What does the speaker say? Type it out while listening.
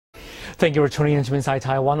Thank you for tuning in to Inside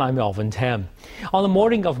Taiwan. I'm Alvin Tam. On the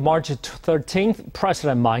morning of March 13th,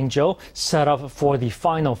 President Ma Ying-jeou set up for the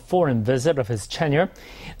final foreign visit of his tenure,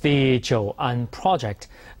 the Jiu An Project.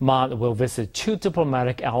 Ma will visit two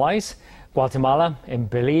diplomatic allies, Guatemala and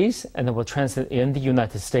Belize, and then will transit in the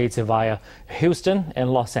United States via Houston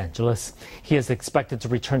and Los Angeles. He is expected to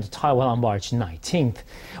return to Taiwan on March 19th.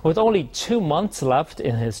 With only 2 months left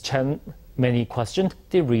in his tenure, many questioned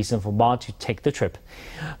the reason for Ma to take the trip.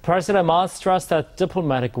 President Ma stressed that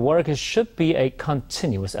diplomatic work should be a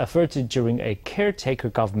continuous effort during a caretaker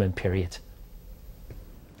government period.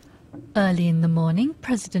 Early in the morning,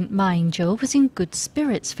 President Ma Ying-jeou was in good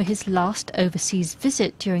spirits for his last overseas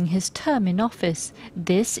visit during his term in office.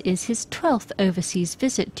 This is his 12th overseas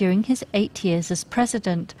visit during his 8 years as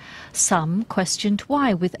president. Some questioned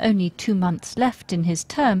why, with only 2 months left in his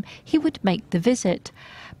term, he would make the visit.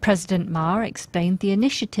 President Ma explained the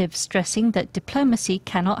initiative, stressing that diplomacy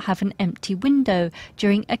cannot have an empty window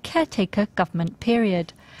during a caretaker government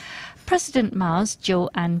period. President Ma's Jiu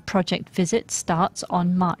An Project visit starts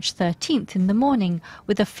on March 13th in the morning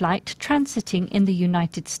with a flight transiting in the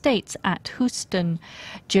United States at Houston.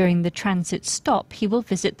 During the transit stop, he will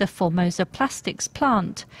visit the Formosa Plastics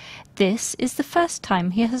plant. This is the first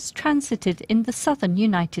time he has transited in the southern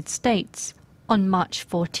United States. On March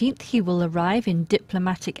 14th, he will arrive in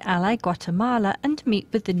diplomatic ally Guatemala and meet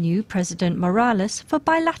with the new President Morales for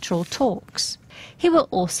bilateral talks. He will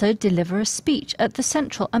also deliver a speech at the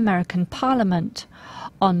Central American Parliament.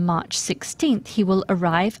 On March 16th, he will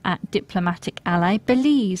arrive at diplomatic ally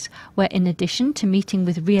Belize, where in addition to meeting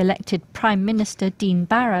with re-elected Prime Minister Dean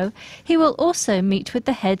Barrow, he will also meet with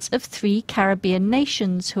the heads of 3 Caribbean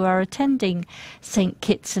nations who are attending: St.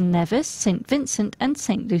 Kitts and Nevis, St. Vincent and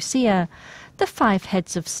St. Lucia. The 5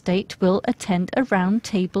 heads of state will attend a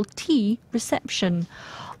round-table tea reception.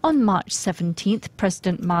 On March 17th,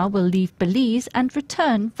 President Ma will leave Belize and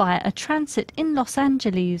return via a transit in Los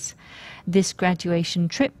Angeles. This graduation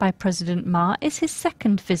trip by President Ma is his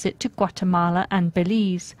second visit to Guatemala and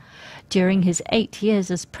Belize. During his 8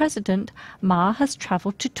 years as president, Ma has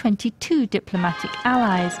travelled to 22 diplomatic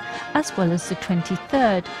allies, as well as the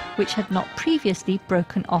 23rd, which had not previously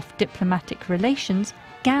broken off diplomatic relations,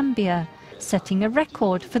 Gambia, setting a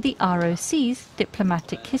record for the ROC's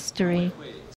diplomatic history.